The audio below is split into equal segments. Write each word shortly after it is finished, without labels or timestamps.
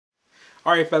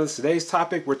Alright fellas, today's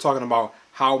topic, we're talking about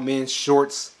how men's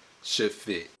shorts should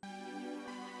fit.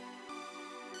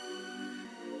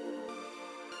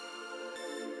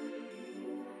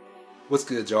 What's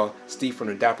good, y'all? Steve from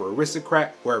the Dapper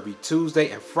Aristocrat, where every Tuesday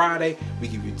and Friday we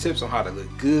give you tips on how to look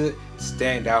good,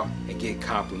 stand out, and get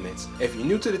compliments. If you're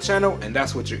new to the channel and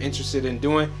that's what you're interested in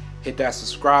doing, hit that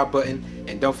subscribe button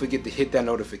and don't forget to hit that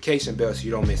notification bell so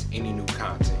you don't miss any new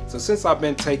content. So since I've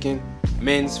been taking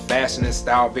men's fashion and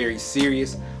style very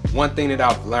serious, one thing that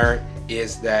I've learned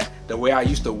is that the way I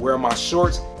used to wear my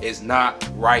shorts is not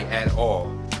right at all.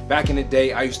 Back in the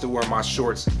day, I used to wear my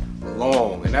shorts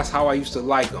long, and that's how I used to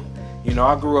like them. You know,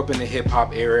 I grew up in the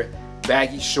hip-hop era.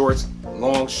 Baggy shorts,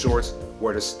 long shorts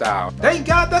were the style. Thank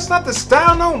God that's not the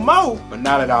style no more. But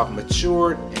now that I've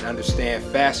matured and understand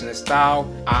fashion and style,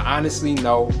 I honestly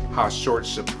know how shorts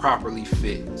should properly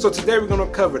fit. So today we're gonna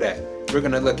cover that. We're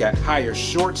gonna look at how your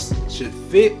shorts should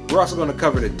fit. We're also gonna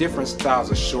cover the different styles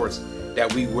of shorts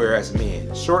that we wear as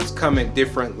men. Shorts come in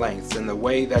different lengths, and the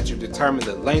way that you determine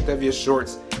the length of your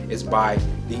shorts is by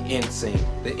the inseam.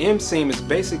 The inseam is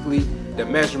basically the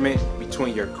measurement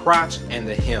between your crotch and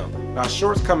the hem. Now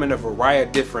shorts come in a variety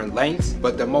of different lengths,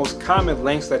 but the most common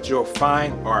lengths that you'll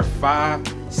find are 5,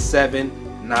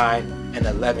 7, 9, and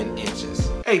 11 inches.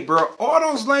 Hey bro, all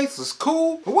those lengths is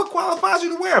cool, but what qualifies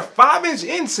you to wear a 5-inch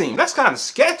inseam? That's kind of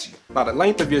sketchy. Now the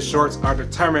length of your shorts are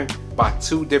determined by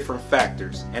two different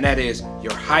factors, and that is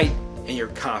your height and your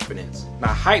confidence. Now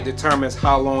height determines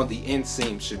how long the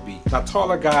inseam should be. Now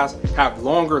taller guys have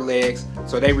longer legs,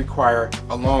 so they require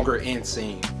a longer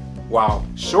inseam, while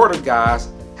shorter guys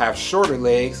have shorter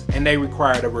legs and they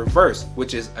require the reverse,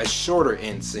 which is a shorter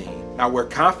inseam. Now where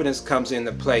confidence comes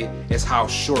into play is how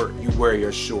short you wear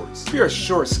your shorts. If you're a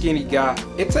short, skinny guy,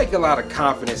 it takes a lot of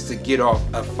confidence to get off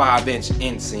a 5-inch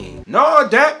inseam. No,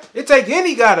 Dap, it takes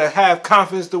any guy to have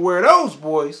confidence to wear those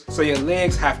boys. So your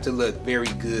legs have to look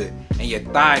very good and your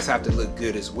thighs have to look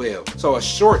good as well. So a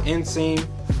short inseam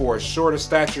for a shorter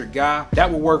stature guy,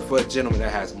 that will work for a gentleman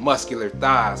that has muscular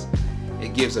thighs.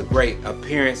 It gives a great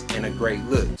appearance and a great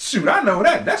look. Shoot, I know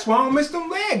that. That's why I don't miss them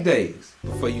leg days.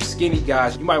 But for you skinny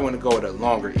guys, you might want to go with a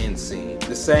longer inseam.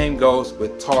 The same goes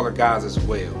with taller guys as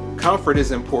well. Comfort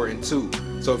is important too.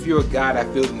 So if you're a guy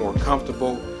that feels more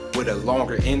comfortable with a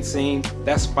longer inseam,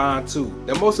 that's fine too.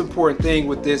 The most important thing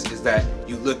with this is that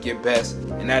you look your best,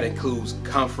 and that includes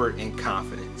comfort and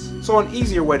confidence. So an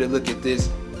easier way to look at this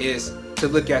is to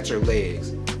look at your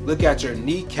legs. Look at your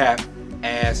kneecap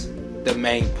as the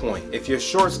main point. If your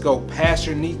shorts go past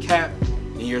your kneecap,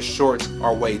 then your shorts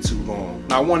are way too long.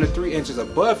 Now 1 to 3 inches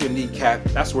above your kneecap,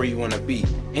 that's where you want to be.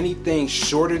 Anything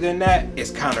shorter than that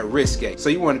is kind of risque. So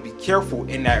you want to be careful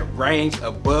in that range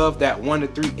above that 1 to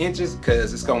 3 inches,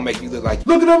 because it's gonna make you look like,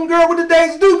 look at them girl with the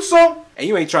Daisy Dukes on. And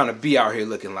you ain't trying to be out here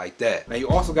looking like that. Now you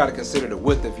also got to consider the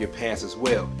width of your pants as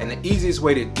well. And the easiest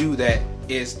way to do that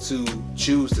is to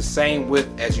choose the same width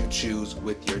as you choose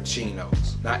with your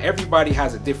chinos. Now everybody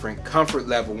has a different comfort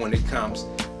level when it comes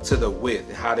to the width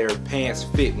and how their pants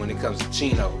fit when it comes to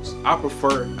chinos. I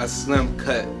prefer a slim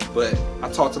cut, but I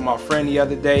talked to my friend the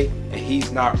other day and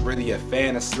he's not really a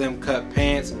fan of slim cut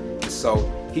pants, and so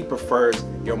he prefers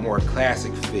your more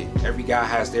classic fit. Every guy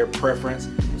has their preference,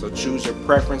 so choose your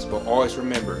preference, but always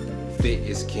remember, fit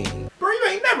is king. Bro, you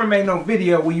ain't never made no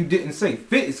video where you didn't say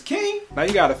fit is king. Now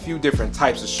you got a few different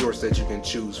types of shorts that you can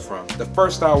choose from. The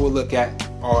first style we'll look at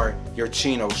are your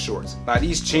chino shorts. Now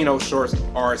these chino shorts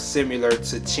are similar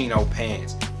to chino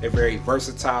pants. They're very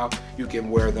versatile. You can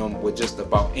wear them with just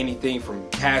about anything from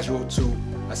casual to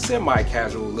a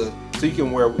semi-casual look. So you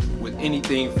can wear with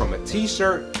anything from a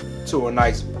t-shirt to a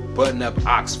nice button-up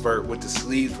Oxford with the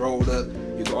sleeves rolled up.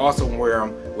 You can also wear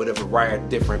them with a variety of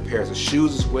different pairs of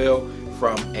shoes as well,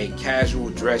 from a casual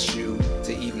dress shoe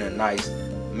to even a nice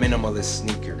minimalist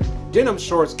sneaker. Denim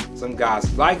shorts, some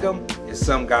guys like them and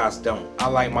some guys don't. I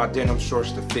like my denim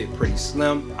shorts to fit pretty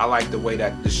slim. I like the way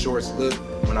that the shorts look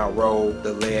when I roll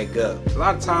the leg up. A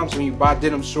lot of times when you buy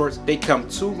denim shorts, they come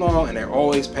too long and they're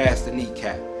always past the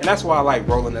kneecap. And that's why I like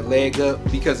rolling the leg up,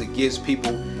 because it gives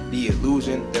people the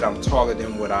illusion that I'm taller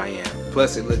than what I am.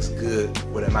 Plus it looks good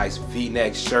with a nice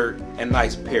V-neck shirt and a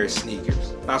nice pair of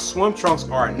sneakers. Now swim trunks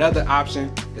are another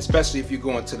option, especially if you're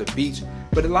going to the beach,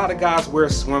 but a lot of guys wear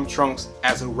swim trunks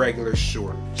as a regular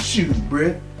short. Shoot,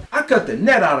 bruh, I cut the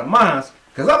net out of mine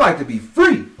because I like to be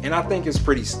free. And I think it's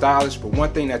pretty stylish, but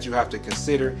one thing that you have to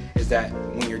consider is that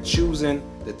when you're choosing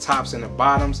the tops and the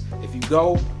bottoms, if you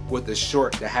go with a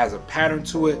short that has a pattern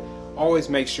to it, always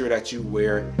make sure that you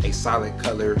wear a solid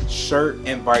color shirt,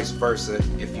 and vice versa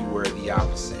if you wear the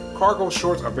opposite. Cargo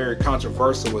shorts are very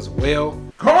controversial as well.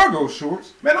 Cargo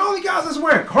shorts? Man, the only guys that's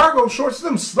wearing cargo shorts are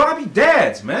them sloppy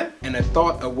dads, man. And the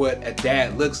thought of what a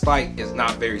dad looks like is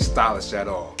not very stylish at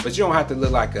all. But you don't have to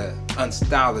look like a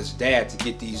unstylish dad to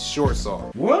get these shorts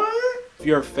off. What? If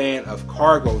you're a fan of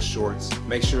cargo shorts,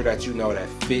 make sure that you know that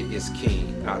fit is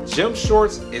king. Now, gym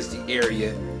shorts is the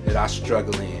area that I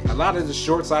struggle in. A lot of the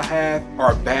shorts I have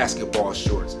are basketball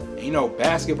shorts. And you know,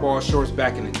 basketball shorts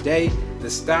back in the day, the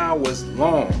style was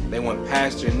long. They went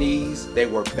past your knees, they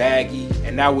were baggy,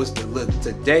 and that was the look.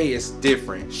 Today it's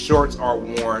different. Shorts are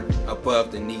worn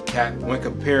above the kneecap. When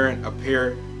comparing a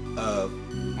pair of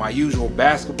my usual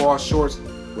basketball shorts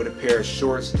with a pair of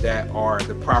shorts that are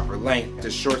the proper length, the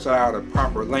shorts that are the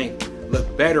proper length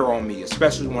look better on me,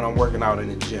 especially when I'm working out in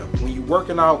the gym. When you're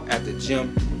working out at the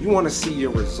gym, you want to see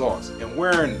your results, and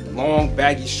wearing long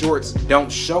baggy shorts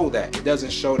don't show that. It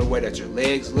doesn't show the way that your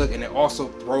legs look, and it also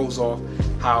throws off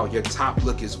how your top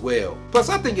look as well. Plus,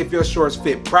 I think if your shorts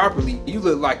fit properly, you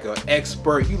look like an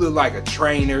expert, you look like a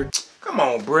trainer. Come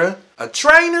on, bruh. A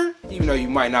trainer? Even though you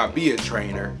might not be a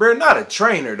trainer. Bruh, not a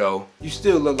trainer though. You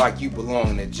still look like you belong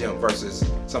in the gym versus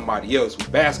somebody else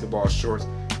with basketball shorts.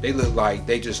 They look like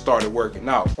they just started working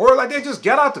out, or like they just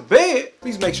got out the bed.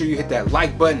 Please make sure you hit that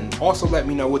like button. Also, let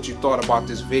me know what you thought about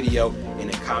this video in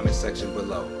the comment section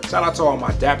below. Shout out to all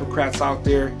my Dappercrats out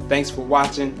there. Thanks for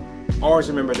watching. Always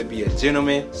remember to be a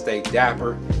gentleman, stay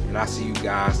dapper, and I'll see you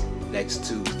guys next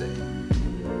Tuesday.